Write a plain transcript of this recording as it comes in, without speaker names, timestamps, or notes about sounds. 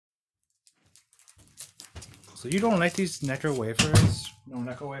So you don't like these Necco wafers? No,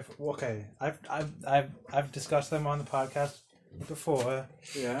 Necco wafer. Okay, I've discussed them on the podcast before.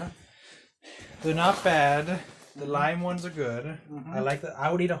 Yeah. They're not bad. The lime ones are good. Mm-hmm. I like the.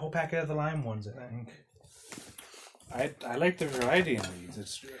 I would eat a whole packet of the lime ones, I think. I like the variety in these.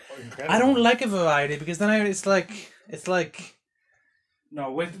 It's incredible. I don't like a variety because then it's like. No,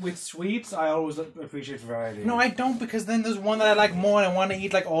 with sweets, I always appreciate variety. No, I don't, because then there's one that I like more and I want to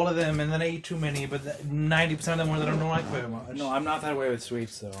eat like all of them, and then I eat too many. But 90% of them ones I don't like very much. No, I'm not that way with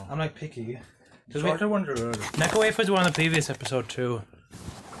sweets though. I'm like picky. The chocolate ones are good. Necco Wafers were on the previous episode too,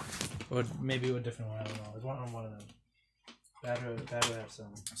 or maybe a different one. I don't know. It's one of them. Bad to have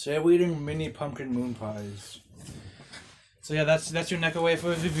some. So yeah, we're eating mini pumpkin moon pies. So yeah, that's your Necco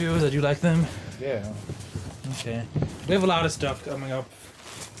Wafers review. That you like them? Yeah. Okay. We have a lot of stuff coming up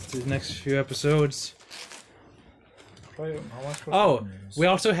to the next few episodes. Oh, we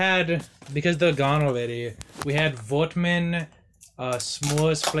also had, because they're gone already, we had Voortman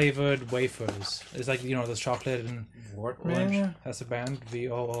S'mores flavored wafers. It's like, you know, there's chocolate and orange. That's a band.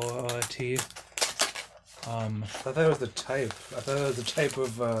 Voort. I thought that was the type. I thought that was the type of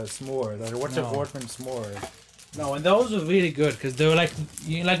s'more. What's a Voortman S'more? No, and those were really good because they were like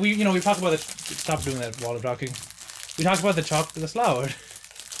we talked about the. Stop doing that while I'm talking. We talked about the chocolate, the flour.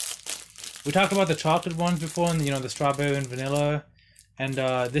 We talked about the chocolate ones before, and the strawberry and vanilla, and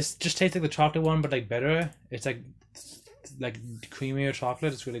this just tastes like the chocolate one, but like better. It's like creamier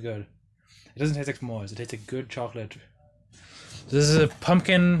chocolate. It's really good. It doesn't taste like s'mores. It tastes like good chocolate. So this is a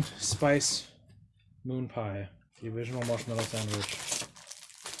pumpkin spice moon pie, the original marshmallow sandwich.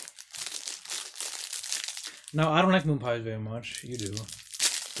 No, I don't like moon pies very much. You do,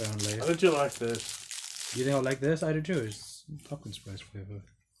 apparently. How did you like this? You think I like this? I do too. It's pumpkin spice flavor.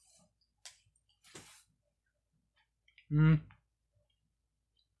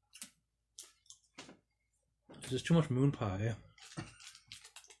 There's too much moon pie.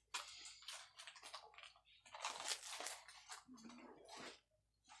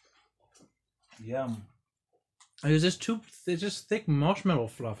 Yum. It's just thick marshmallow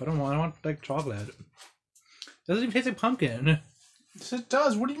fluff. I want like chocolate. It doesn't even taste like pumpkin. Yes, it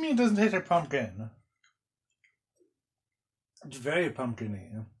does. What do you mean it doesn't taste like pumpkin? It's very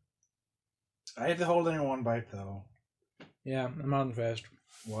pumpkin-y. I ate the whole thing in one bite, though. Yeah, I'm not impressed.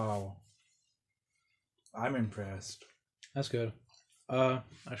 Wow. I'm impressed. That's good. I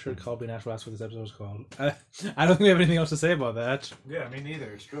should call Be Natural. That's what this episode is called. I don't think we have anything else to say about that. Yeah, me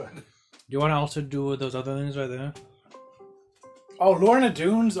neither. It's good. Do you want to also do those other things right there? Oh, Lorna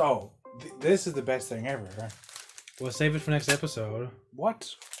Doones? Oh, this is the best thing ever. We'll save it for next episode. What?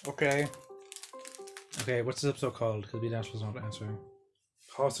 Okay. Okay, what's this episode called? Because Be Natural's not answering.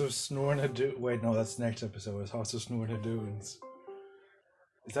 House of Snoring Doons. Wait, no, that's next episode. It's House of Snoring Doons.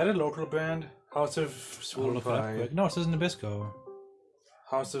 Is that a local band? House of Swoon Pie. No, it says Nabisco.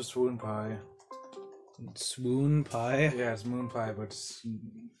 House of Swoon Pie. Swoon Pie? Yeah, it's Moon Pie, but it's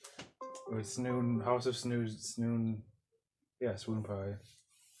Snoon. House of Snoon. Yeah, Swoon Pie.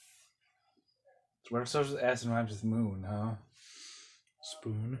 So what starts with S and rhymes with moon, huh?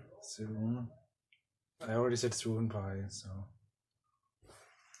 Spoon. Swoon. I already said Swoon Pie, so.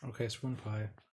 Okay, Swoon Pie.